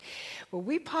Well,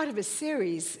 we're part of a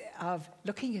series of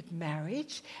looking at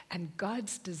marriage and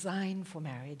God's design for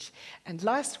marriage. And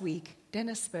last week,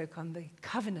 Dennis spoke on the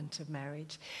covenant of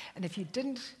marriage. And if you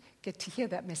didn't get to hear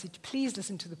that message, please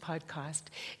listen to the podcast.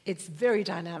 It's very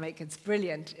dynamic, it's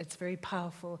brilliant, it's very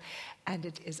powerful, and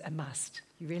it is a must.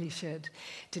 You really should.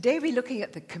 Today we're looking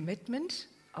at the commitment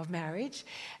of marriage,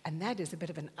 and that is a bit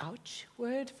of an ouch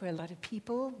word for a lot of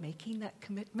people, making that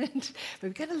commitment. But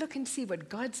we're going to look and see what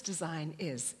God's design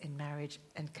is in marriage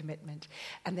and commitment.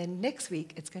 And then next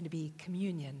week, it's going to be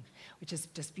communion, which is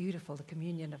just beautiful, the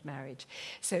communion of marriage.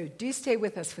 So do stay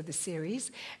with us for the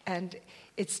series, and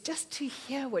it's just to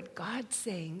hear what God's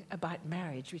saying about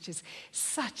marriage, which is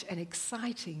such an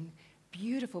exciting,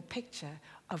 beautiful picture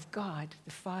of God,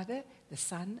 the Father, the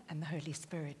Son, and the Holy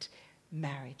Spirit.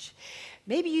 Marriage.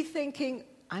 Maybe you're thinking,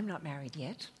 I'm not married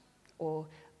yet, or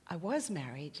I was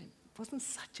married, it wasn't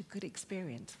such a good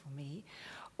experience for me.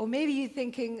 Or maybe you're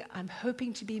thinking, I'm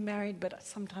hoping to be married, but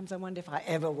sometimes I wonder if I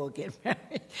ever will get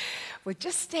married. Well,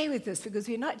 just stay with us, because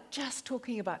we're not just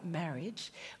talking about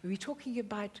marriage, we're talking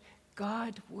about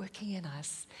God working in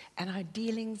us and our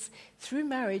dealings through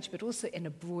marriage, but also in a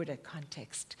broader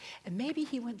context. And maybe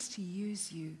he wants to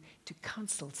use you to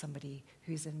counsel somebody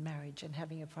who's in marriage and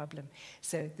having a problem.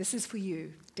 So this is for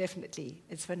you, definitely.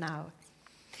 It's for now.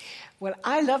 Well,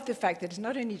 I love the fact that it's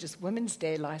not only just Women's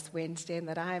Day last Wednesday and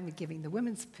that I am giving the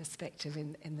women's perspective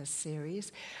in this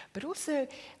series, but also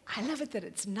I love it that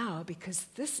it's now, because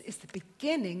this is the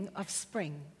beginning of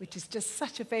spring, which is just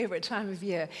such a favorite time of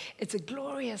year. It's a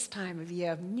glorious time of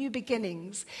year of new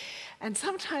beginnings. And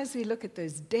sometimes we look at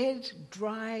those dead,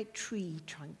 dry tree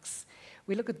trunks.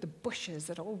 We look at the bushes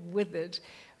that are all withered.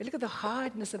 We look at the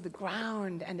hardness of the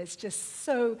ground, and it's just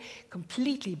so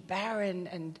completely barren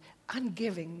and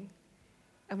ungiving.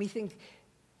 And we think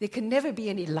there can never be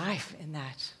any life in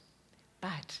that.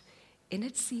 But in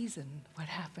its season, what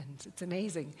happens? It's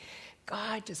amazing.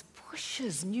 God just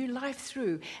pushes new life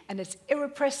through, and it's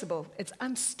irrepressible. It's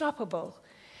unstoppable.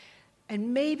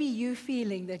 And maybe you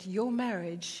feeling that your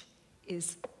marriage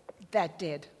is that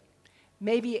dead.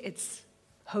 Maybe it's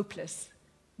hopeless.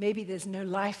 Maybe there's no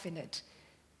life in it.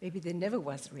 Maybe there never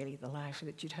was really the life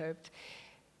that you'd hoped.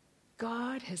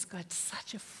 God has got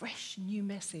such a fresh new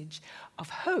message of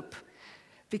hope,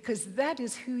 because that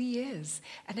is who he is.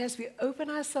 And as we open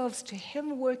ourselves to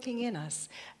him working in us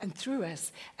and through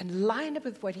us and line up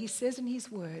with what he says in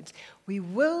his words, we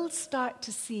will start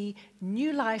to see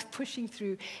new life pushing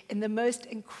through in the most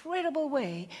incredible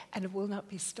way, and it will not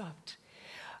be stopped.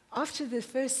 After the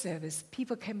first service,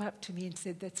 people came up to me and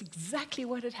said that's exactly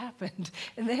what had happened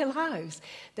in their lives,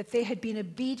 that they had been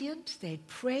obedient, they'd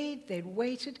prayed, they'd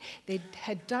waited, they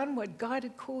had done what God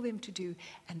had called them to do,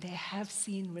 and they have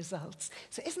seen results.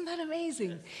 So isn't that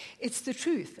amazing? It's the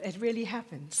truth. It really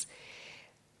happens.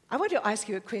 I want to ask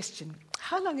you a question.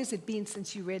 How long has it been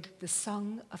since you read the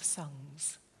Song of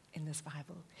Songs in this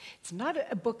Bible? It's not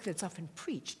a book that's often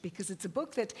preached, because it's a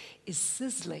book that is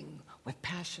sizzling with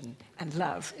passion and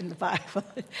love in the Bible.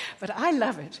 But I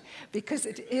love it because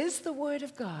it is the Word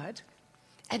of God,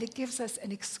 and it gives us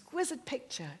an exquisite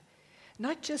picture,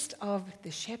 not just of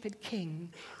the shepherd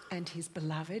king and his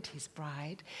beloved, his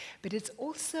bride, but it's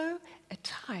also a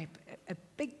type, a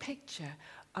big picture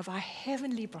of our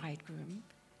heavenly bridegroom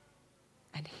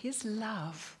and his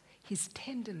love, his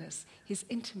tenderness, his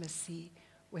intimacy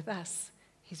with us,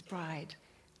 his bride,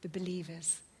 the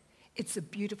believers. It's a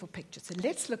beautiful picture. So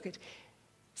let's look at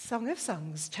Song of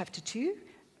Songs, chapter 2,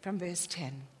 from verse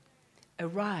 10.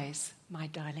 Arise, my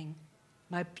darling,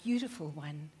 my beautiful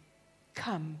one,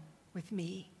 come with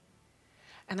me.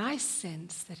 And I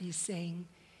sense that he's saying,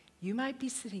 you might be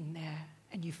sitting there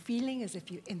and you're feeling as if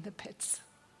you're in the pits.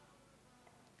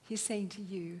 He's saying to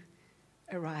you,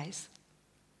 arise,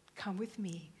 come with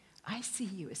me. I see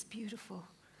you as beautiful.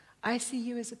 I see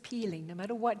you as appealing, no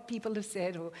matter what people have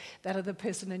said or that other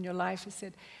person in your life has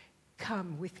said.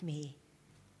 Come with me.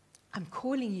 I'm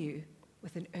calling you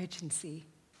with an urgency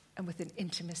and with an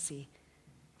intimacy.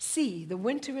 See, the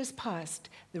winter is past,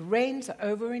 the rains are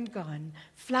over and gone,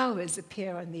 flowers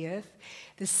appear on the earth,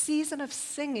 the season of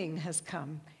singing has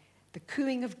come, the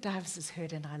cooing of doves is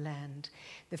heard in our land,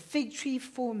 the fig tree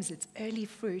forms its early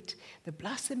fruit, the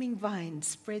blossoming vines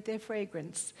spread their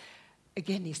fragrance.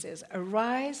 Again, he says,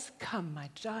 arise, come, my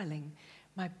darling,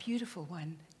 my beautiful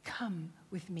one, come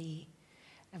with me.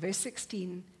 And verse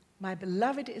 16, my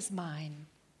beloved is mine,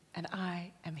 and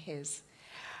I am his.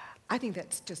 I think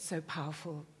that's just so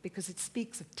powerful, because it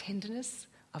speaks of tenderness,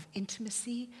 of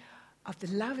intimacy, of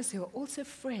the lovers who are also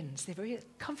friends. They're very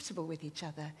comfortable with each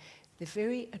other. They're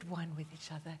very at one with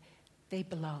each other. They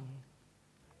belong.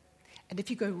 And if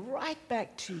you go right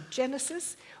back to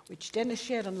Genesis, which Dennis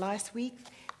shared on last week,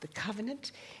 the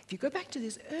covenant, if you go back to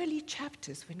these early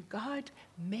chapters when God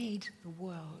made the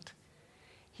world,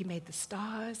 he made the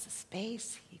stars, the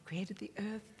space, he created the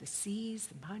earth, the seas,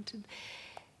 the mountain.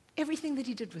 Everything that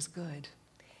he did was good.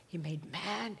 He made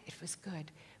man, it was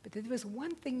good. But there was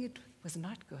one thing that was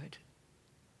not good.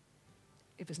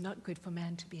 It was not good for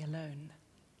man to be alone.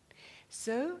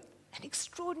 So an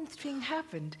extraordinary thing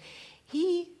happened.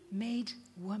 He made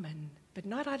woman, but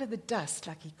not out of the dust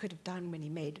like he could have done when he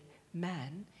made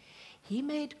man. He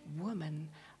made woman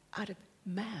out of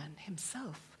man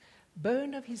himself,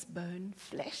 bone of his bone,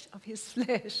 flesh of his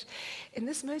flesh, in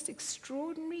this most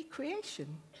extraordinary creation,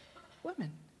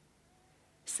 woman.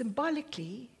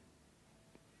 Symbolically,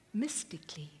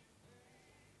 mystically,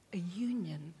 a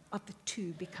union of the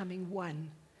two becoming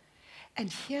one. And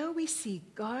here we see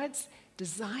God's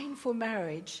design for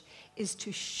marriage is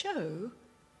to show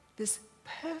this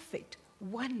perfect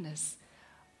oneness,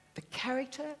 the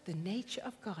character, the nature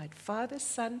of God, Father,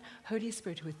 Son, Holy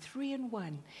Spirit, who are three in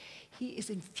one. He is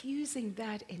infusing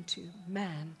that into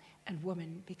man and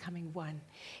woman becoming one.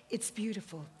 It's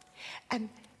beautiful. And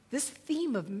this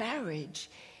theme of marriage,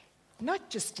 not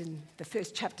just in the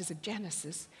first chapters of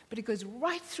Genesis, but it goes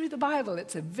right through the Bible.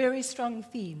 It's a very strong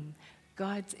theme,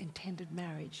 God's intended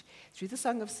marriage, through the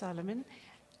Song of Solomon,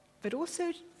 but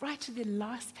also right to the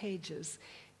last pages,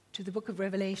 to the book of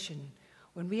Revelation,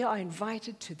 when we are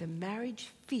invited to the marriage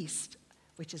feast,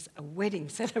 which is a wedding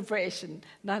celebration,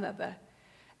 none other.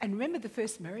 And remember the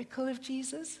first miracle of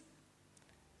Jesus?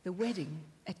 The wedding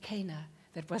at Cana.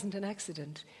 That wasn't an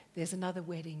accident. There's another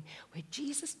wedding where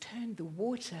Jesus turned the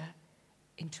water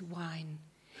into wine.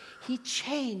 He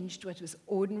changed what was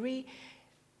ordinary,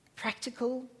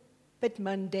 practical, but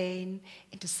mundane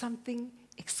into something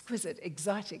exquisite,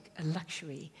 exotic, a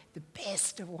luxury, the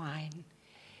best of wine.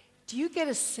 Do you get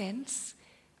a sense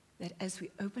that as we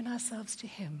open ourselves to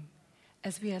him,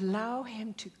 as we allow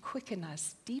him to quicken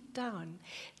us deep down,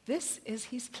 this is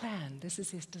his plan, this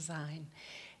is his design,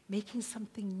 making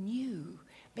something new,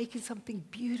 making something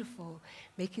beautiful,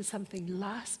 making something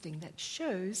lasting that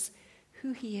shows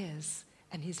who he is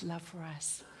and his love for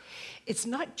us. It's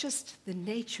not just the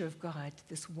nature of God,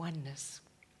 this oneness,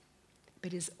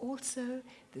 but is also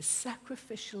the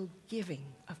sacrificial giving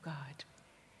of God.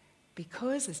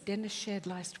 Because, as Dennis shared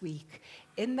last week,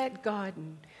 in that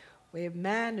garden where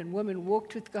man and woman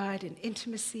walked with God in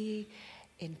intimacy,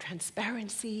 in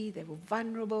transparency, they were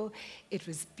vulnerable, it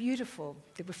was beautiful.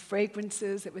 There were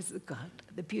fragrances, it was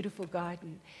the beautiful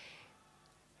garden.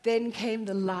 Then came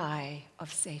the lie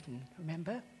of Satan,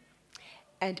 remember?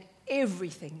 And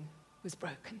everything was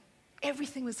broken.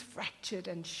 Everything was fractured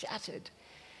and shattered.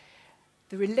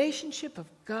 The relationship of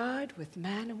God with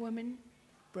man and woman,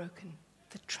 broken.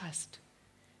 The trust.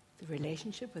 The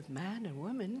relationship with man and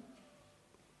woman,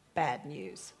 bad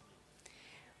news.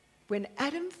 When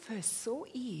Adam first saw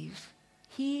Eve,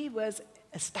 he was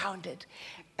astounded.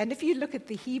 And if you look at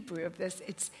the Hebrew of this,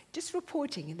 it's just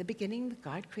reporting. In the beginning,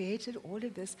 God created all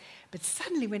of this. But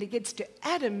suddenly, when it gets to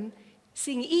Adam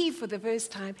seeing Eve for the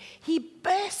first time, he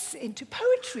bursts into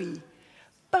poetry.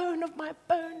 Bone of my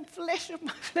bone, flesh of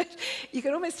my flesh. You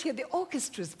can almost hear the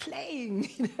orchestras playing.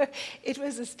 It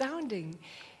was astounding.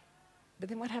 But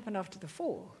then what happened after the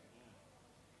fall?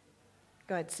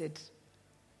 God said,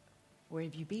 "Where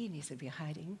have you been?" He said, "We're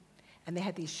hiding." And they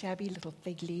had these shabby little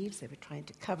fig leaves they were trying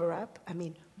to cover up. I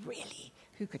mean, really,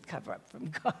 who could cover up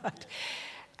from God?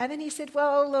 And then he said,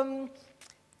 "Well,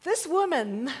 this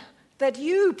woman that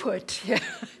you put here,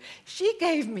 she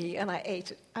gave me, and I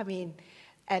ate it." I mean,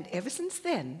 and ever since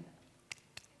then,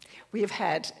 we have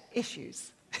had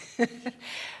issues.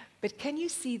 But can you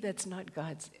see that's not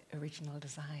God's original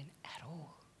design at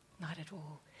all? Not at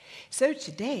all. So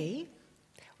today,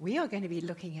 we are going to be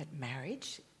looking at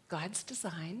marriage, God's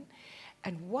design,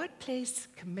 and what place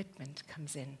commitment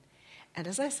comes in. And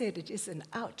as I said, it is an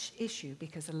ouch issue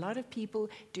because a lot of people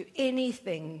do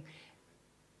anything,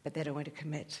 but they don't want to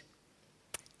commit.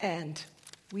 And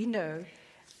we know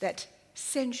that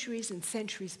centuries and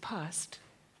centuries past,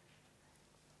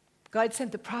 God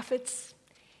sent the prophets,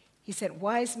 he sent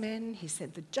wise men, he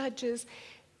sent the judges,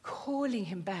 calling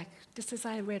him back, just as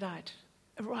I read out.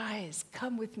 Arise,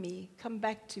 come with me, come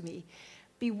back to me,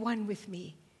 be one with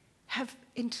me, have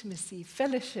intimacy,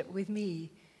 fellowship with me.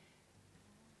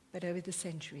 But over the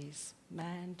centuries,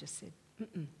 man just said,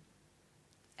 mm-mm.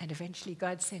 And eventually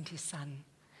God sent his son.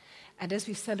 And as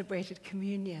we celebrated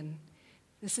communion,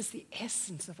 this is the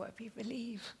essence of what we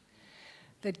believe.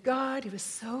 That God, who is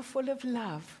so full of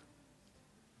love,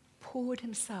 poured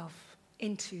himself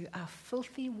into our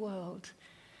filthy world.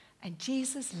 And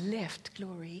Jesus left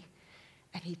glory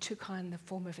and he took on the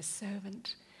form of a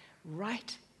servant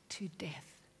right to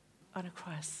death on a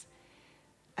cross.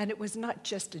 And it was not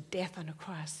just a death on a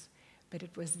cross, but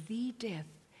it was the death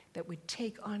that would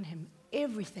take on him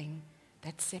everything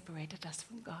that separated us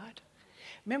from God.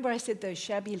 Remember I said those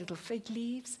shabby little fig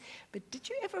leaves? But did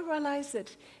you ever realize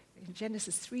that in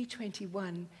Genesis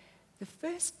 3:21, the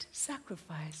first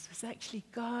sacrifice was actually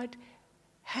God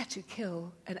had to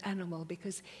kill an animal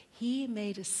because he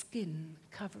made a skin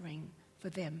covering for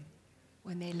them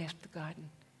when they left the garden.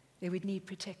 They would need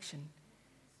protection.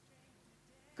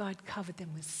 God covered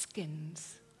them with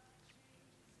skins.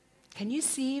 Can you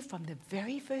see from the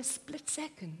very first split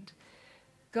second,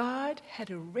 God had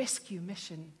a rescue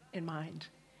mission in mind.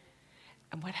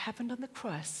 And what happened on the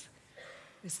cross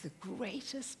was the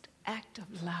greatest act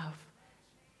of love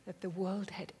that the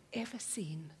world had ever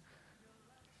seen.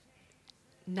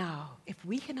 Now, if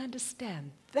we can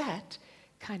understand that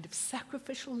kind of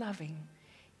sacrificial loving,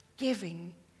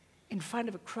 giving in front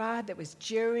of a crowd that was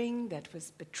jeering, that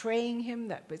was betraying him,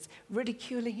 that was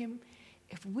ridiculing him,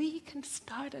 if we can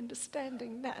start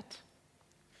understanding that,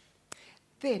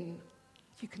 then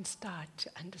you can start to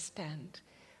understand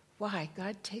why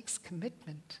God takes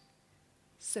commitment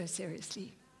so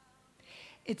seriously.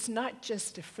 It's not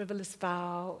just a frivolous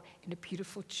vow in a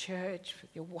beautiful church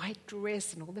with your white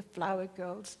dress and all the flower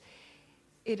girls.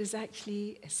 It is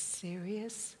actually a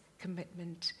serious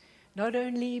commitment, not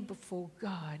only before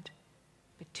God,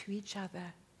 but to each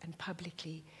other and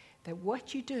publicly, that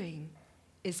what you're doing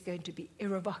is going to be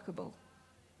irrevocable.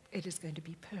 It is going to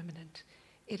be permanent.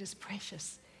 It is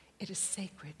precious. It is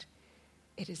sacred.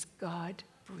 It is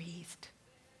God-breathed.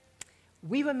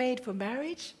 We were made for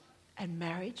marriage, and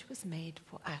marriage was made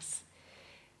for us.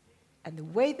 And the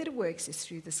way that it works is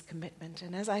through this commitment.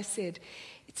 And as I said,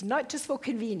 it's not just for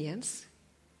convenience,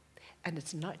 and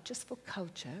it's not just for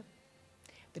culture,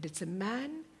 but it's a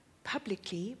man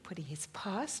publicly putting his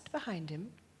past behind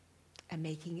him and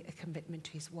making a commitment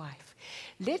to his wife.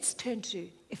 Let's turn to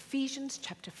Ephesians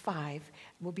chapter 5.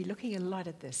 We'll be looking a lot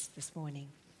at this morning.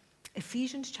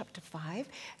 Ephesians chapter 5,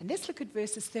 and let's look at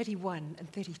verses 31 and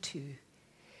 32.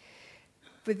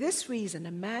 For this reason,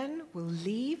 a man will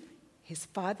leave his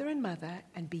father and mother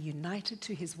and be united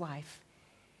to his wife,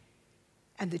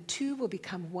 and the two will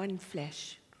become one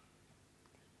flesh.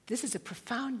 This is a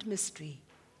profound mystery,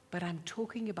 but I'm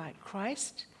talking about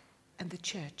Christ and the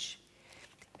church.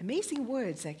 Amazing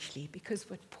words, actually, because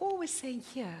what Paul was saying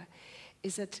here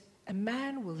is that a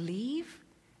man will leave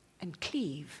and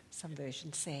cleave, some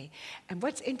versions say. And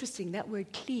what's interesting, that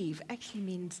word cleave actually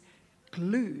means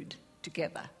glued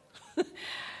together.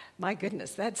 My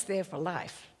goodness, that's there for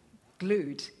life,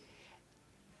 glued.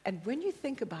 And when you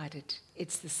think about it,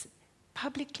 it's this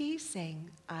publicly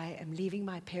saying, I am leaving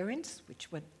my parents,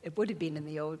 it would have been in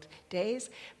the old days,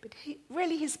 but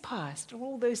really his past, and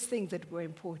all those things that were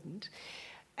important.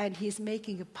 And he's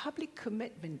making a public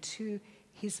commitment to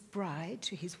his bride,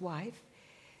 to his wife,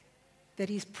 that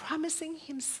he's promising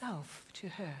himself to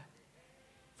her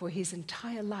for his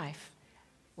entire life,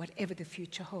 whatever the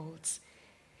future holds.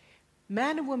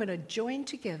 Man and woman are joined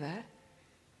together,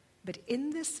 but in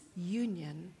this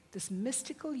union, this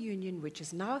mystical union, which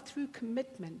is now through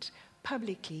commitment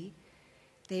publicly,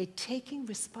 they're taking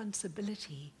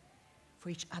responsibility for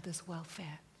each other's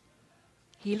welfare.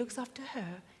 He looks after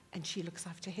her, and she looks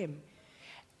after him.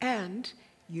 And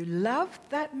you love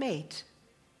that mate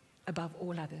above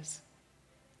all others.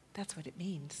 That's what it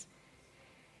means.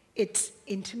 It's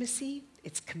intimacy,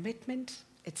 it's commitment,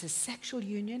 it's a sexual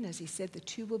union. As he said, the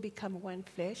two will become one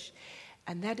flesh,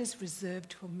 and that is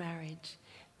reserved for marriage.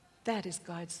 That is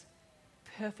God's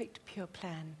perfect, pure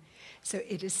plan. So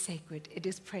it is sacred, it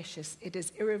is precious, it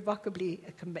is irrevocably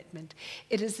a commitment.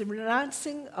 It is the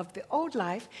renouncing of the old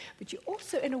life, but you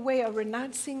also, in a way, are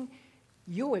renouncing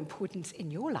your importance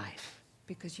in your life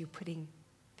because you're putting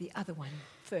the other one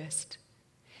first.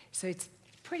 So it's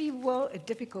pretty well a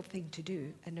difficult thing to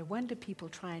do, and no wonder people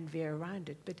try and veer around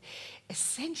it. But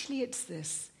essentially it's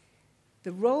this.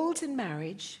 The roles in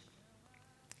marriage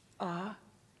are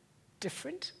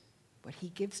different, what he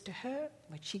gives to her,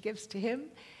 what she gives to him,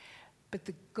 but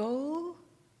the goal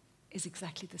is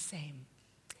exactly the same.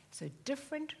 So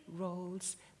different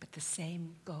roles, but the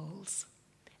same goals.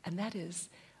 And that is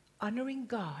honoring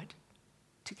God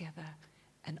together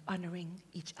and honoring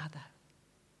each other.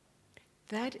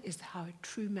 That is how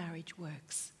true marriage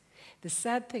works. The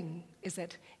sad thing is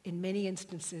that in many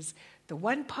instances, the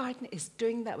one partner is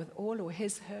doing that with all or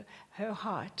her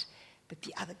heart, but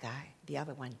the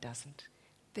other one doesn't.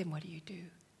 Then what do?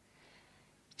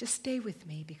 Just stay with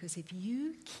me, because if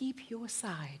you keep your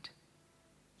side,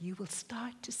 you will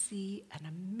start to see an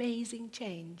amazing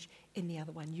change in the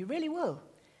other one. You really will.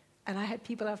 And I had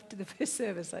people after the first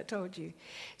service, I told you.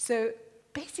 So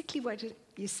basically what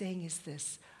you're saying is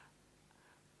this.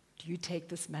 Do you take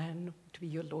this man to be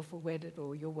your lawful wedded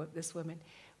or this woman?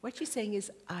 What you're saying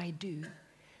is, I do.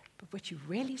 But what you're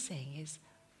really saying is,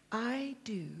 I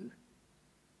do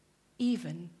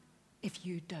even if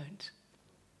you don't.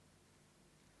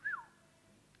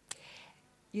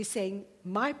 You're saying,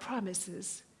 my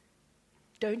promises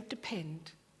don't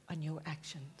depend on your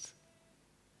actions.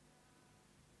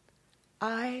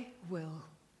 I will,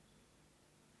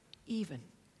 even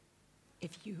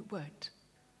if you won't.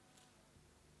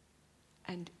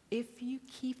 And if you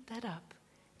keep that up,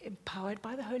 empowered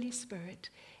by the Holy Spirit,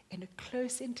 in a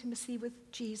close intimacy with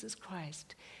Jesus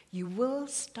Christ, you will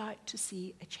start to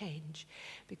see a change,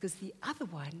 because the other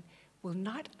one will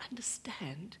not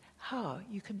understand how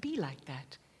you can be like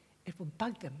that. It will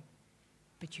bug them,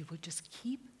 but you will just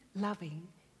keep loving,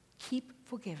 keep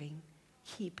forgiving,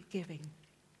 keep giving.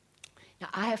 Now,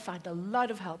 I have found a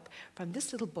lot of help from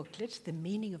this little booklet, The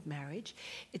Meaning of Marriage.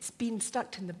 It's been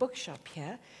stuck in the bookshop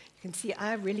here. You can see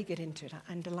I really get into it.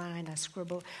 I underline, I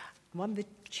scribble. I'm on the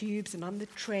tubes and on the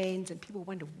trains, and people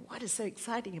wonder, what is so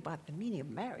exciting about the meaning of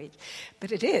marriage?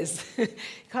 But it is. You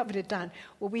can't put it down.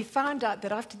 Well, we found out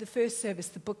that after the first service,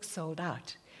 the book sold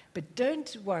out. But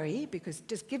don't worry, because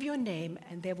just give your name,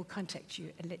 and they will contact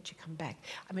you and let you come back.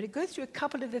 I'm going to go through a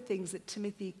couple of the things that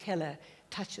Timothy Keller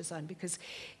touches on, because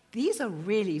these are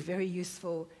really very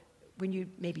useful when you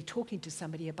may be talking to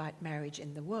somebody about marriage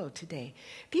in the world today.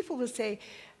 People will say,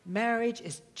 marriage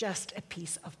is just a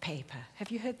piece of paper.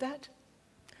 Have you heard that?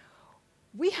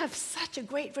 We have such a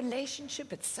great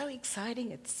relationship. It's so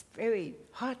exciting. It's very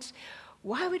hot.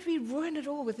 Why would we ruin it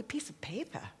all with a piece of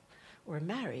paper or a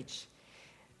marriage?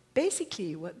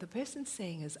 Basically, what the person's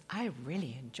saying is, I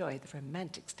really enjoy the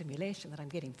romantic stimulation that I'm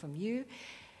getting from you,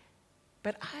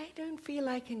 but I don't feel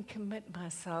I can commit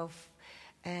myself,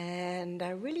 and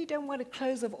I really don't want to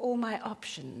close off all my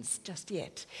options just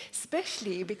yet,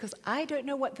 especially because I don't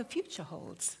know what the future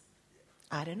holds.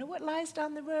 I don't know what lies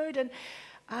down the road, and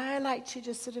I like to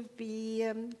just sort of be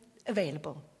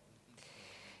available.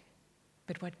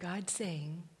 But what God's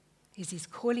saying is He's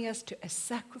calling us to a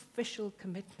sacrificial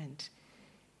commitment.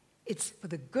 It's for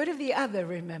the good of the other,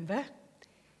 remember?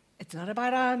 It's not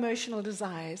about our emotional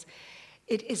desires.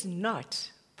 It is not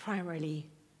primarily,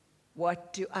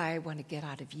 what do I want to get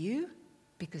out of you?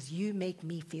 Because you make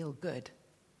me feel good.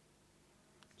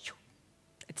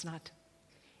 It's not.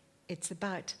 It's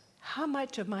about how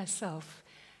much of myself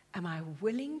am I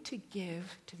willing to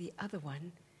give to the other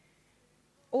one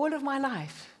all of my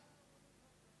life,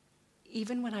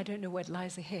 even when I don't know what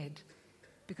lies ahead,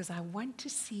 because I want to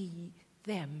see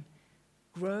them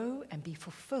grow and be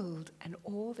fulfilled in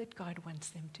all that God wants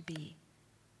them to be.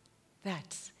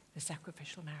 That's the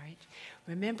sacrificial marriage.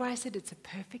 Remember, I said it's a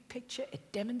perfect picture.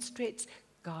 It demonstrates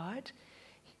God,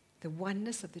 the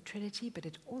oneness of the Trinity, but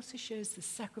it also shows the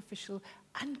sacrificial,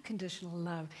 unconditional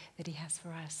love that He has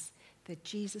for us, that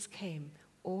Jesus came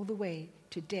all the way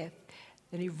to death,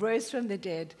 then He rose from the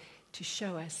dead to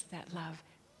show us that love.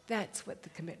 That's what the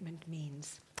commitment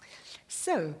means.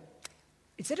 So,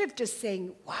 instead of just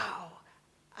saying, wow,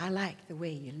 I like the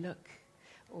way you look,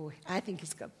 or I think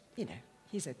he's got,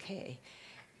 he's okay.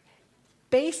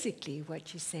 Basically,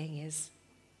 what you're saying is,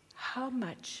 how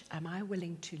much am I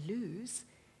willing to lose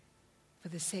for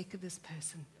the sake of this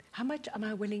person? How much am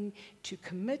I willing to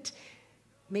commit,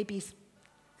 maybe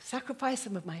sacrifice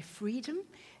some of my freedom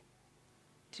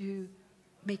to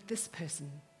make this person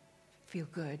feel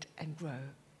good and grow?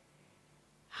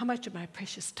 How much of my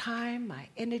precious time, my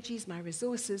energies, my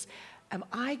resources am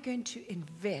I going to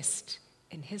invest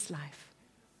in his life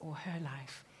or her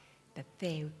life, that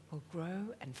they will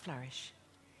grow and flourish?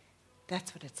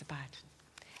 That's what it's about.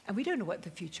 And we don't know what the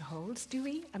future holds, do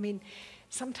we? I mean,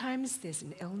 sometimes there's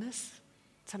an illness.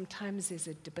 Sometimes there's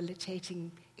a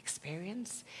debilitating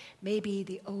experience. Maybe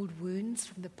the old wounds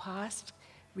from the past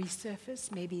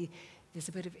resurface. Maybe there's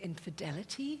a bit of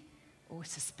infidelity or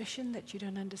suspicion that you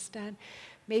don't understand.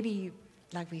 Maybe,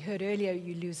 like we heard earlier,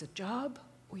 you lose a job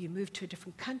or you move to a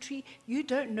different country. You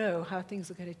don't know how things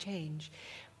are going to change.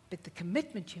 But the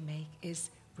commitment you make is,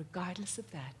 regardless of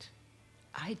that,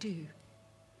 I do,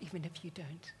 even if you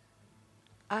don't.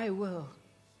 I will,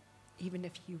 even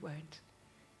if you won't.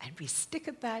 And we stick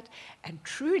at that, and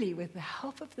truly, with the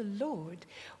help of the Lord,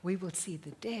 we will see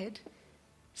the dead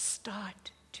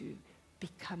start to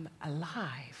become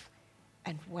alive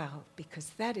and well,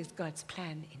 because that is God's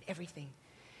plan in everything.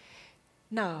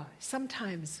 Now,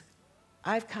 sometimes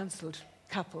I've counseled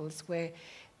couples where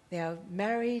they are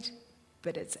married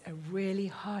but it's a really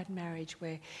hard marriage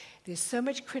where there's so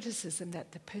much criticism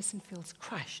that the person feels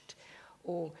crushed,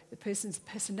 or the person's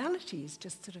personality is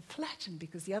just sort of flattened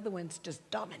because the other one's just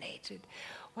dominated.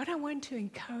 What I want to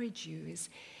encourage you is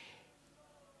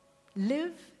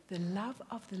live the love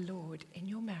of the Lord in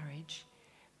your marriage,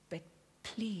 but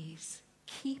please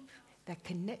keep that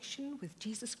connection with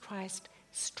Jesus Christ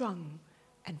strong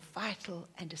and vital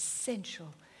and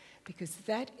essential, because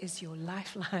that is your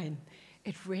lifeline.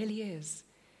 It really is.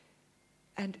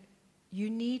 And you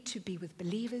need to be with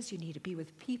believers. You need to be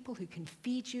with people who can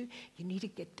feed you. You need to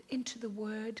get into the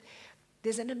Word.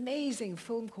 There's an amazing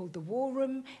film called The War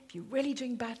Room. If you're really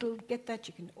doing battle, get that.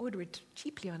 You can order it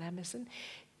cheaply on Amazon.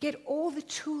 Get all the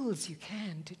tools you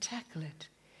can to tackle it.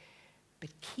 But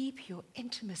keep your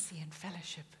intimacy and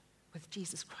fellowship with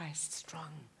Jesus Christ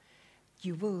strong.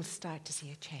 You will start to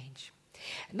see a change.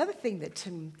 Another thing that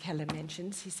Tim Keller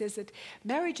mentions, he says that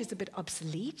marriage is a bit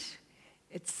obsolete.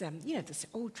 It's, this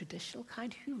old traditional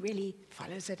kind. Who really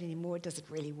follows it anymore? Does it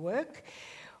really work?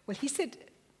 Well, he said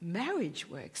marriage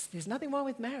works. There's nothing wrong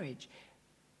with marriage.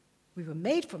 We were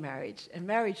made for marriage, and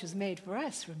marriage was made for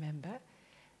us, remember?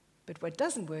 But what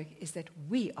doesn't work is that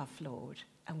we are flawed,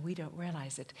 and we don't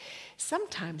realize it.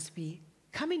 Sometimes we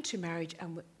come into marriage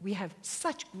and we have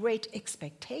such great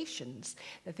expectations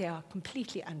that they are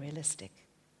completely unrealistic.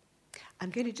 I'm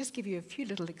going to just give you a few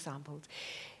little examples.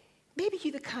 Maybe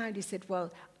you're the kind who said,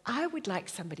 well, I would like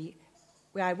somebody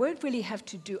where I won't really have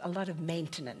to do a lot of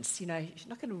maintenance. You're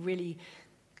not going to really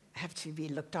have to be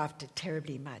looked after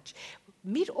terribly much.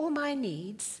 Meet all my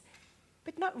needs,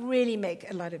 but not really make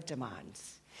a lot of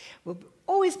demands. Will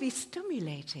always be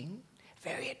stimulating,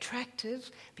 very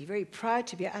attractive, be very proud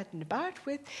to be out and about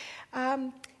with,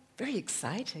 very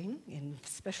exciting in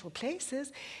special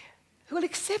places, who will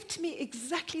accept me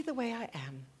exactly the way I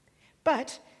am,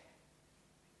 but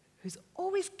who's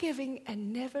always giving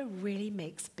and never really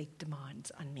makes big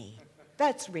demands on me.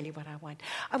 That's really what I want.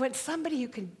 I want somebody who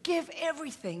can give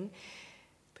everything,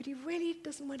 but he really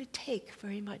doesn't want to take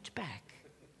very much back.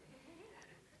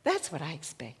 That's what I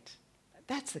expect.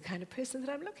 That's the kind of person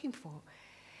that I'm looking for.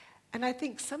 And I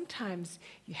think sometimes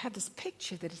you have this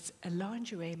picture that it's a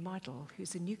lingerie model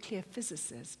who's a nuclear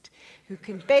physicist who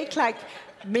can bake like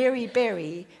Mary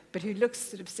Berry, but who looks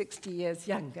sort of 60 years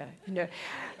younger,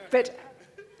 But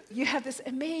you have this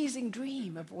amazing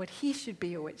dream of what he should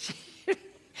be or what she should be.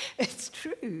 It's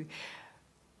true.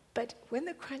 But when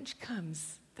the crunch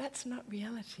comes, that's not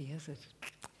reality, is it?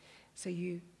 So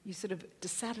you're sort of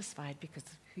dissatisfied because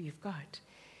of who you've got.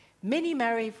 Many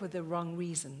marry for the wrong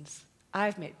reasons.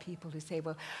 I've met people who say,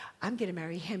 well, I'm going to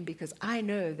marry him because I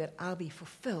know that I'll be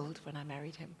fulfilled when I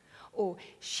married him. Or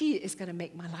she is going to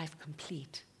make my life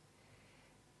complete.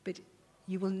 But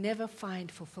you will never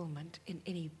find fulfillment in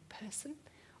any person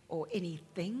or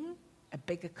anything, a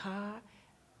bigger car,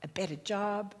 a better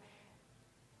job,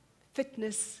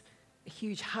 fitness, a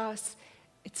huge house.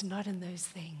 It's not in those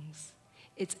things.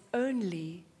 It's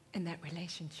only in that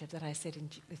relationship that I said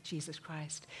with Jesus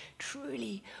Christ.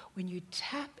 Truly, when you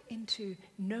tap into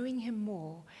knowing him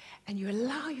more and you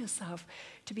allow yourself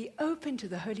to be open to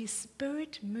the Holy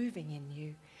Spirit moving in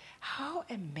you, how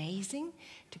amazing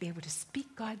to be able to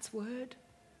speak God's word.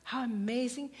 How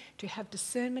amazing to have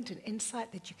discernment and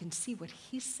insight that you can see what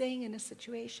he's saying in a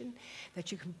situation,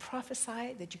 that you can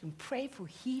prophesy, that you can pray for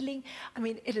healing. I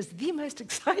mean, it is the most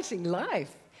exciting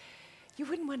life. You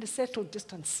wouldn't want to settle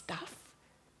just on stuff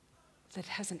that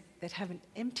have an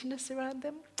emptiness around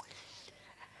them.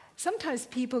 Sometimes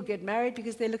people get married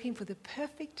because they're looking for the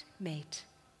perfect mate.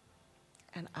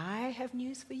 And I have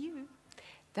news for you.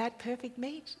 That perfect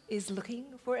mate is looking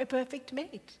for a perfect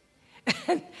mate.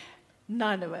 And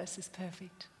none of us is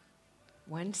perfect.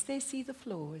 Once they see the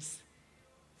flaws,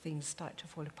 things start to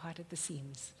fall apart at the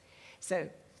seams. So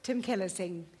Tim Keller is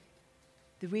saying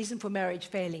the reason for marriage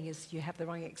failing is you have the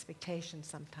wrong expectations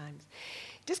sometimes.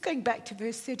 Just going back to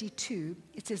verse 32,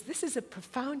 it says, this is a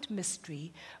profound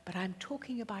mystery, but I'm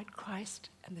talking about Christ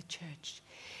and the church.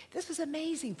 This was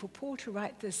amazing for Paul to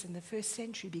write this in the first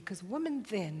century because women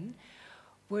then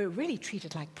were really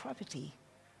treated like property.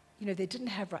 They didn't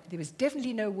have, there was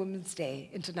definitely no Women's Day,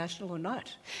 international or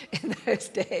not, in those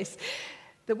days.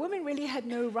 The women really had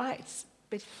no rights.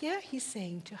 But here he's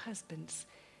saying to husbands,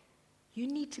 you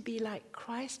need to be like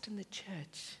Christ in the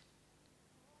church.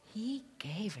 He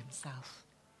gave himself.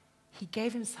 He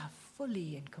gave himself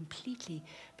fully and completely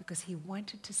because he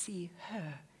wanted to see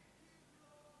her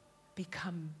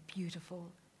become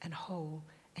beautiful and whole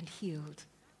and healed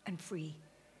and free.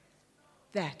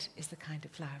 That is the kind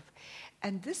of love.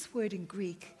 And this word in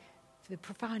Greek, the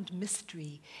profound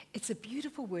mystery, it's a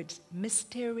beautiful word,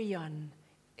 mysterion.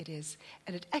 It is.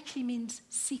 And it actually means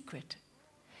secret.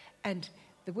 And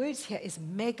the word here is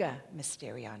mega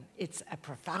mysterion. It's a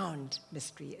profound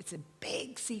mystery. It's a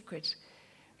big secret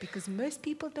because most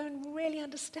people don't really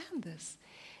understand this.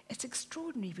 It's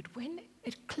extraordinary, but when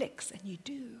it clicks, and you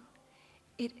do,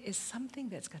 it is something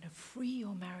that's going to free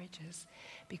your marriages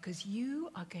because you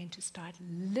are going to start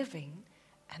living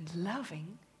and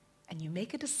loving, and you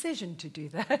make a decision to do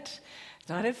that. It's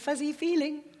not a fuzzy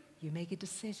feeling. You make a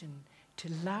decision to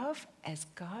love as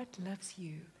God loves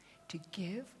you, to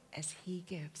give as He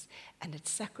gives. And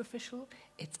it's sacrificial,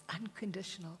 it's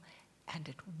unconditional, and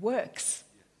it works.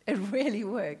 It really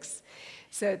works.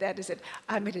 So that is it.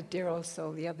 I met a dear old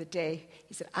soul the other day.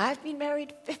 He said, I've been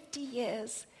married 50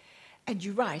 years. And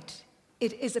you're right,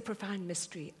 it is a profound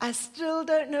mystery. I still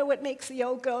don't know what makes the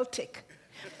old girl tick.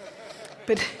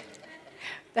 But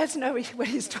that's not what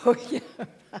he's talking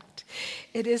about.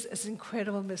 It is an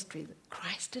incredible mystery.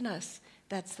 Christ in us,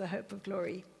 that's the hope of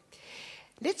glory.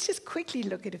 Let's just quickly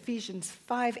look at Ephesians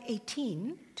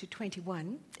 5:18 to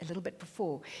 21, a little bit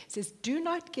before. It says, do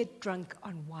not get drunk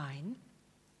on wine,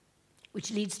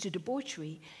 which leads to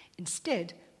debauchery.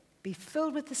 Instead, be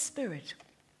filled with the Spirit,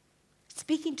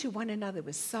 speaking to one another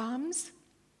with psalms,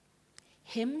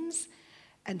 hymns,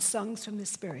 and songs from the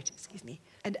Spirit.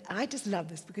 And I just love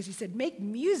this because he said, make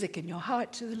music in your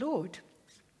heart to the Lord,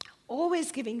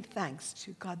 always giving thanks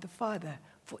to God the Father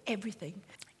for everything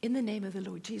in the name of the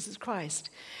Lord Jesus Christ.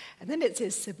 And then it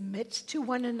says, submit to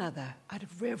one another out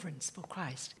of reverence for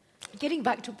Christ. Getting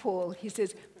back to Paul, he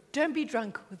says, don't be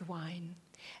drunk with wine.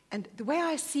 And the way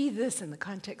I see this in the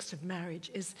context of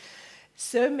marriage is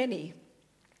so many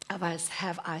of us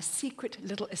have our secret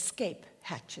little escape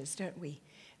hatches, don't we?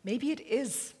 Maybe it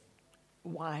is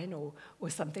wine or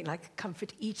something like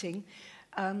comfort eating.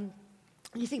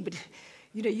 You think, but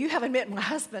you haven't met my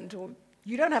husband, or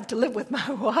you don't have to live with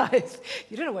my wife.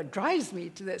 You don't know what drives me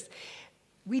to this.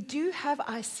 We do have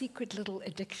our secret little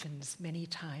addictions many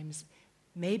times.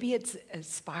 Maybe it's a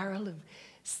spiral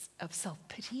of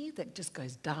self-pity that just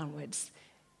goes downwards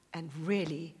and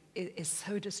really is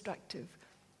so destructive.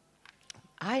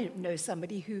 I know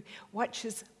somebody who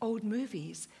watches old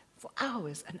movies for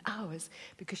hours and hours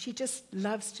because she just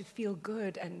loves to feel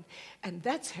good, and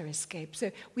that's her escape.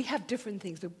 So we have different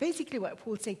things. So basically what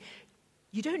Paul's saying,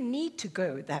 you don't need to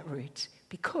go that route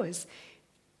because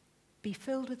be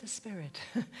filled with the Spirit.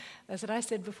 That's what I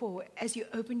said before. As you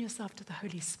open yourself to the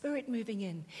Holy Spirit moving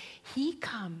in, He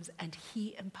comes and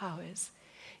He empowers.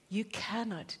 You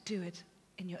cannot do it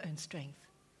in your own strength.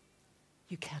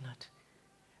 You cannot.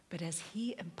 But as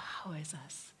He empowers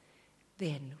us,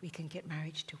 then we can get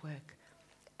marriage to work.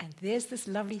 And there's this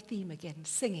lovely theme again,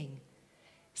 singing.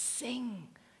 Sing.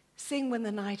 Sing when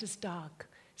the night is dark.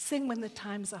 Sing when the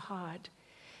times are hard.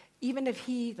 Even if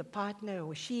he, the partner,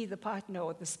 or she, the partner,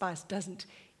 or the spouse doesn't,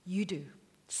 you do.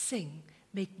 Sing.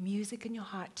 Make music in your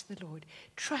heart to the Lord.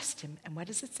 Trust Him. And what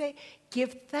does it say?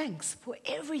 Give thanks for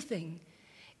everything.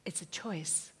 It's a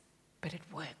choice, but it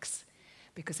works.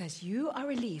 Because as you are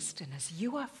released, and as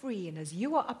you are free, and as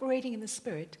you are operating in the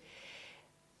Spirit,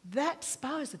 that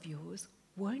spouse of yours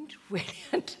won't really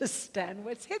understand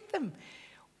what's hit them.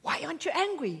 Why aren't you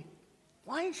angry?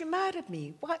 Why aren't you mad at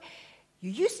me? Why? You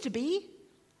used to be.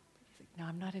 No,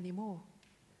 I'm not anymore.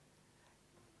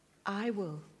 I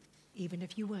will, even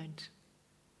if you weren't.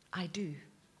 I do,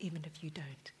 even if you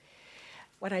don't.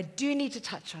 What I do need to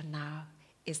touch on now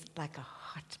is like a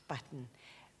hot button.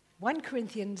 1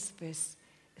 Corinthians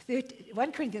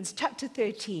chapter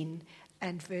 13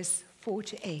 and verse 4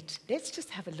 to 8. Let's just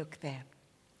have a look there.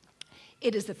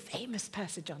 It is a famous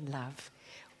passage on love,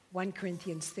 1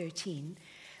 Corinthians 13.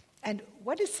 And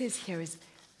what it says here is,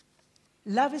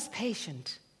 love is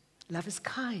patient. Love is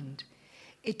kind.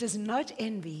 It does not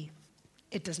envy.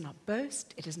 It does not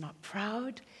boast. It is not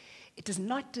proud. It does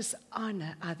not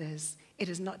dishonor others. It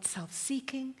is not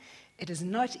self-seeking. It is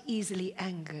not easily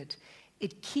angered.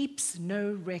 It keeps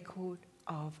no record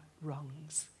of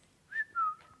wrongs.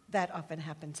 That often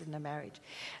happens in a marriage.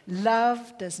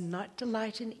 Love does not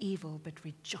delight in evil, but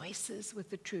rejoices with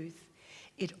the truth.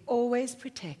 It always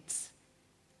protects,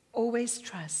 always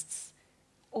trusts,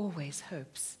 always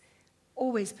hopes,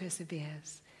 always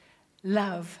perseveres.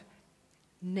 Love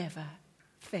never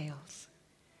fails.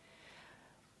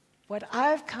 What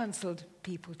I've counseled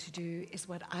people to do is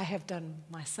what I have done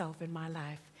myself in my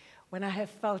life. When I have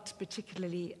felt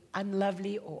particularly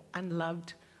unlovely or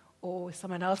unloved, or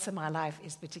someone else in my life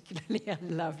is particularly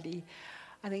unlovely,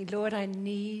 I think, Lord, I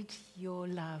need your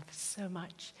love so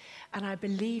much. And I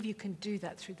believe you can do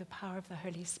that through the power of the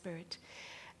Holy Spirit.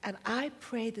 And I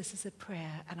pray this as a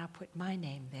prayer, and I put my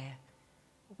name there.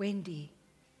 Wendy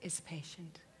is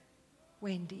patient.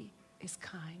 Wendy is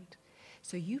kind.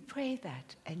 So you pray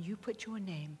that and you put your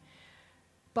name.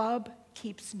 Bob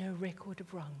keeps no record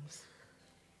of wrongs.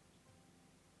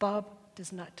 Bob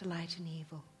does not delight in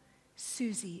evil.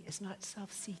 Susie is not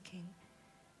self-seeking.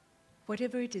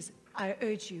 Whatever it is, I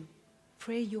urge you,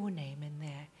 pray your name in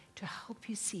there to help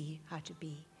you see how to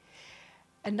be.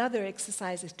 Another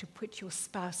exercise is to put your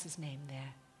spouse's name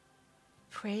there.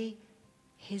 Pray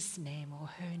his name or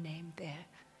her name there,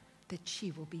 that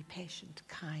she will be patient,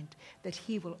 kind, that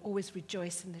he will always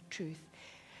rejoice in the truth.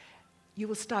 You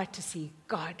will start to see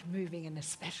God moving in a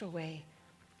special way.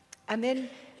 And then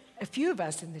a few of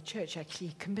us in the church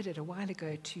actually committed a while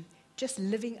ago to just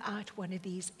living out one of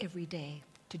these every day.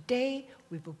 Today,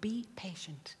 we will be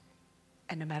patient.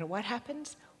 And no matter what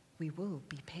happens, we will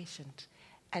be patient.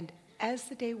 And as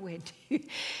the day went,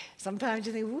 sometimes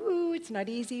you think, woo, it's not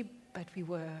easy, but we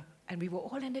were. And we were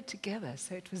all in it together,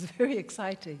 so it was very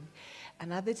exciting.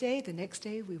 Another day, the next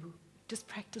day, we will just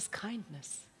practice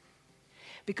kindness.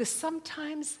 Because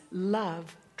sometimes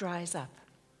love dries up.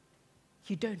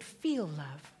 You don't feel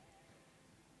love.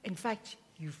 In fact,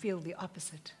 you feel the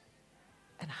opposite.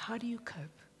 And how do you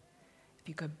cope? If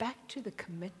you go back to the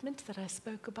commitment that I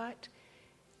spoke about,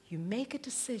 you make a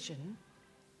decision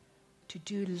to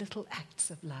do little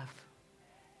acts of love.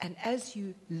 And as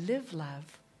you live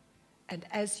love, and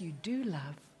as you do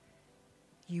love,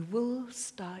 you will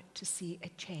start to see a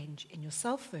change in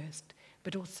yourself first,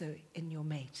 but also in your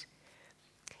mate.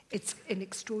 It's an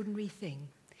extraordinary thing.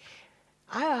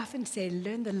 I often say,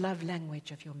 learn the love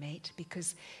language of your mate,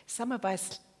 because some of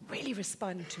us really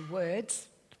respond to words.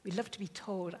 We love to be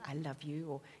told, I love you,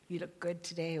 or you look good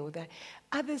today, or that.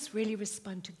 Others really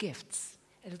respond to gifts,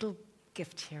 a little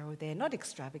gift here or there, not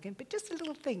extravagant, but just a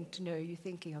little thing to know you're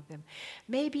thinking of them.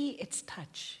 Maybe it's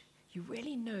touch. You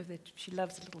really know that she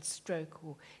loves a little stroke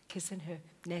or kiss in her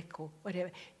neck or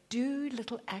whatever. Do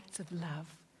little acts of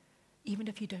love, even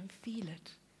if you don't feel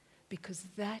it, because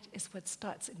that is what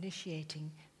starts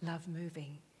initiating love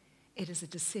moving. It is a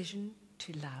decision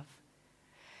to love.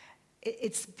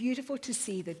 It's beautiful to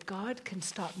see that God can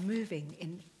start moving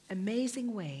in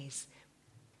amazing ways.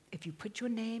 If you put your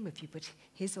name, if you put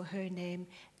his or her name,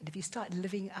 and if you start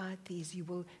living out these, you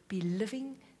will be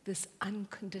living this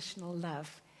unconditional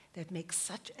love that makes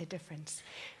such a difference.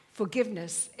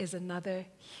 Forgiveness is another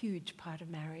huge part of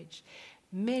marriage.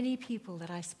 Many people that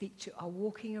I speak to are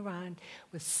walking around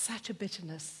with such a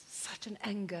bitterness, such an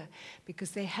anger,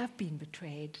 because they have been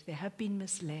betrayed, they have been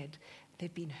misled,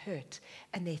 they've been hurt,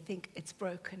 and they think it's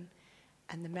broken,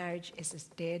 and the marriage is as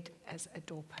dead as a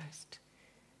doorpost.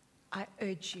 I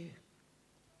urge you,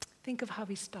 think of how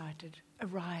we started.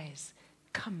 Arise,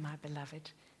 come, my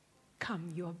beloved. Come,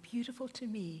 you are beautiful to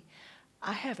me.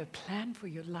 I have a plan for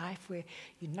your life where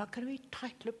you're not going to be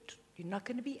tight-lipped, you're not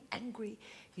going to be angry,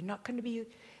 you're not going to be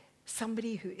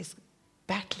somebody who is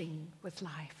battling with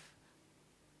life.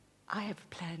 I have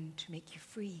a plan to make you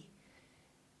free.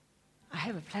 I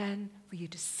have a plan for you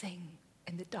to sing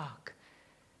in the dark.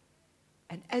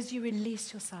 And as you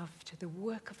release yourself to the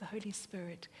work of the Holy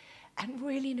Spirit and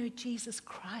really know Jesus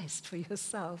Christ for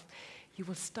yourself, you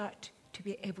will start to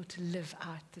be able to live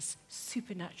out this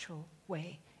supernatural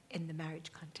way in the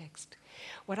marriage context.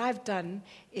 What I've done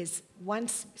is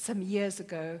once, some years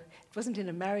ago, it wasn't in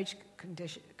a marriage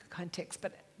context,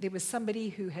 but there was somebody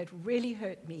who had really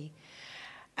hurt me.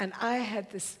 And I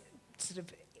had this sort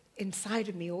of inside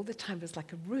of me all the time, was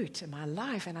like a root in my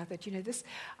life. And I thought,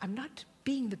 I'm not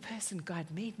being the person God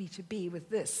made me to be with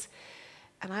this.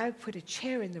 And I put a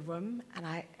chair in the room, and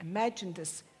I imagined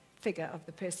this figure of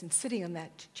the person sitting on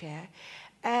that chair,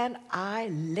 and I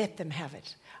let them have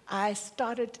it. I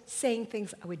started saying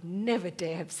things I would never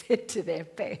dare have said to their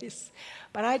face.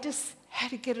 But I just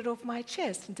had to get it off my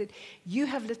chest and said, you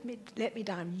have let me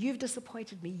down. You've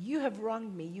disappointed me. You have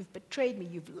wronged me. You've betrayed me.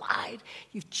 You've lied.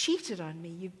 You've cheated on me.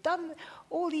 You've done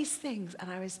all these things.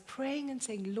 And I was praying and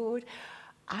saying, Lord,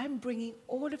 I'm bringing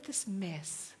all of this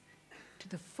mess to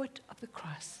the foot of the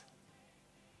cross.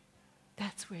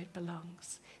 That's where it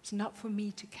belongs. It's not for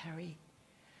me to carry.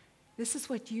 This is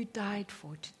what you died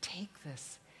for, to take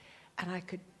this. And I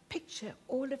could picture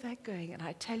all of that going. And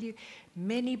I tell you,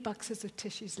 many boxes of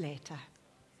tissues later,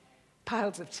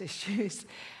 piles of tissues,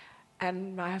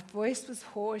 and my voice was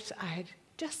hoarse. I had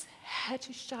just had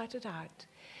to shout it out.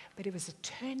 But it was a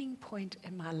turning point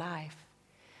in my life.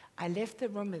 I left the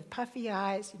room with puffy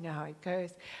eyes, you know how it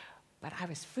goes. But I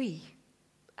was free.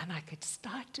 And I could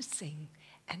start to sing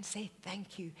and say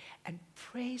thank you and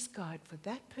praise God for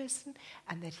that person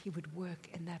and that he would work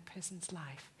in that person's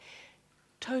life.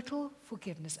 Total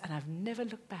forgiveness, and I've never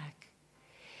looked back.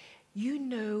 You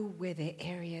know where there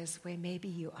are areas where maybe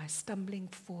you are stumbling,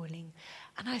 falling.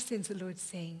 And I sense the Lord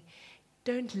saying,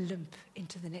 don't limp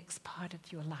into the next part of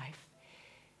your life.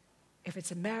 If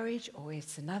it's a marriage or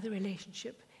it's another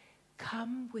relationship,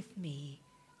 come with me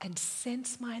and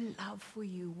sense my love for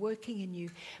you working in you.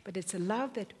 But it's a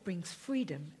love that brings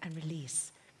freedom and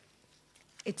release.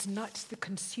 It's not the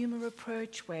consumer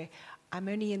approach where I'm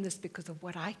only in this because of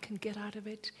what I can get out of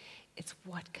it. It's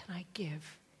what can I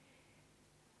give?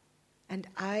 And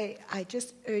I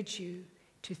just urge you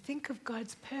to think of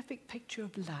God's perfect picture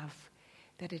of love,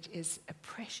 that it is a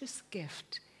precious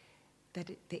gift, that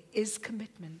there is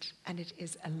commitment, and it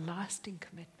is a lasting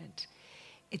commitment.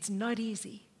 It's not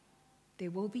easy.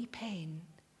 There will be pain,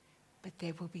 but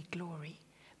there will be glory,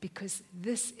 because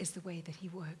this is the way that he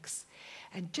works.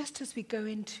 And just as we go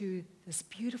into this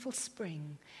beautiful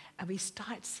spring and we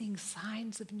start seeing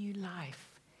signs of new life,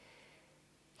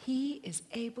 he is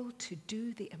able to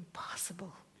do the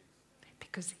impossible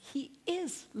because he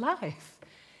is life.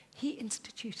 He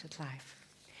instituted life.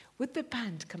 Would the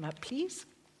band come up, please?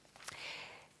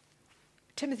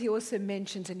 Timothy also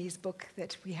mentions in his book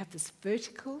that we have this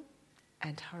vertical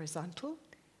and horizontal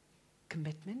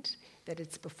commitment, that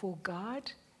it's before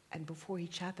God and before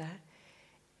each other.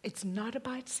 It's not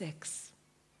about sex.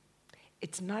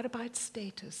 It's not about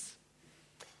status.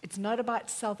 It's not about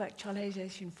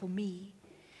self-actualization for me,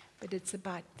 but it's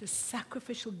about the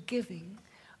sacrificial giving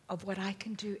of what I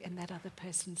can do in that other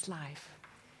person's life.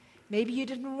 Maybe you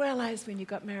didn't realize when you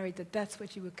got married that that's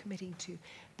what you were committing to,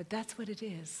 but that's what it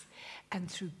is. And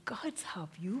through God's help,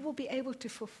 you will be able to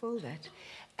fulfill that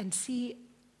and see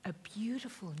a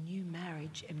beautiful new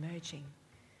marriage emerging.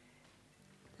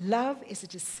 Love is a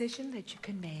decision that you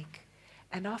can make.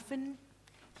 And often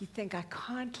you think, I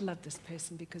can't love this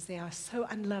person because they are so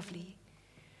unlovely.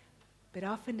 But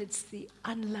often it's the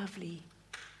unlovely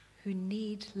who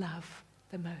need love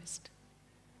the most.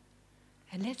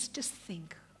 And let's just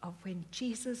think of when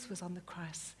Jesus was on the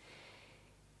cross.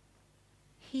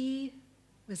 He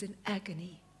was in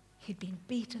agony. He'd been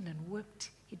beaten and whipped.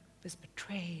 He was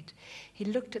betrayed. He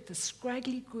looked at the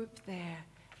scraggly group there.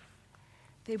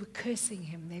 They were cursing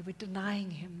him. They were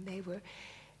denying him. They were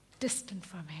distant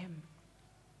from him.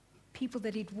 People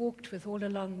that he'd walked with all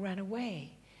along ran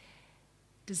away.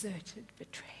 Deserted,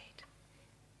 betrayed.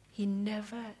 He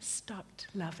never stopped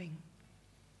loving.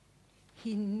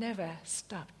 He never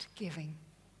stopped giving.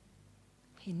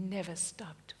 He never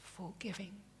stopped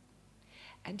forgiving.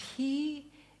 And he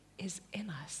is in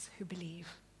us who believe.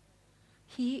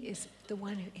 He is the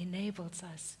one who enables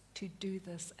us to do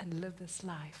this and live this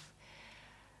life.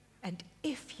 And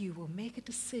if you will make a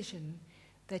decision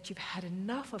that you've had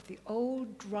enough of the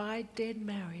old, dry, dead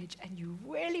marriage and you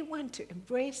really want to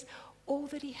embrace all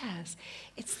that he has,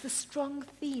 it's the strong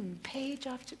theme, page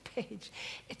after page.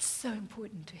 It's so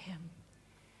important to him.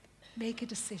 Make a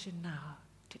decision now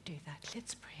to do that.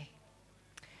 Let's pray.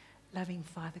 Loving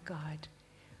Father God,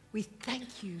 we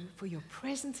thank you for your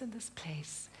presence in this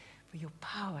place, for your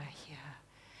power here.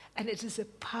 And it is a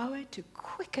power to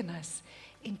quicken us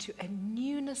into a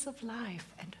newness of life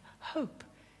and hope,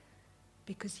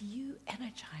 because you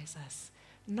energize us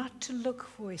not to look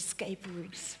for escape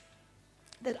routes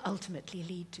that ultimately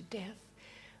lead to death,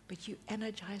 but you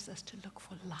energize us to look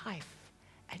for life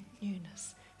and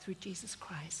newness through Jesus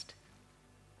Christ.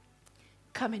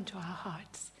 Come into our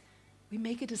hearts. We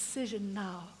make a decision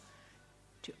now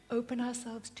to open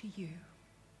ourselves to you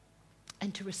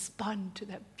and to respond to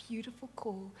that beautiful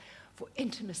call for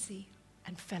intimacy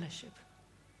and fellowship.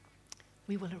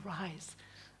 We will arise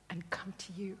and come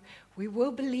to you. We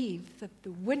will believe that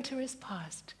the winter is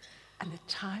past and the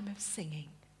time of singing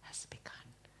has begun.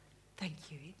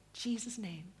 Thank you. In Jesus'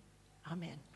 name, amen.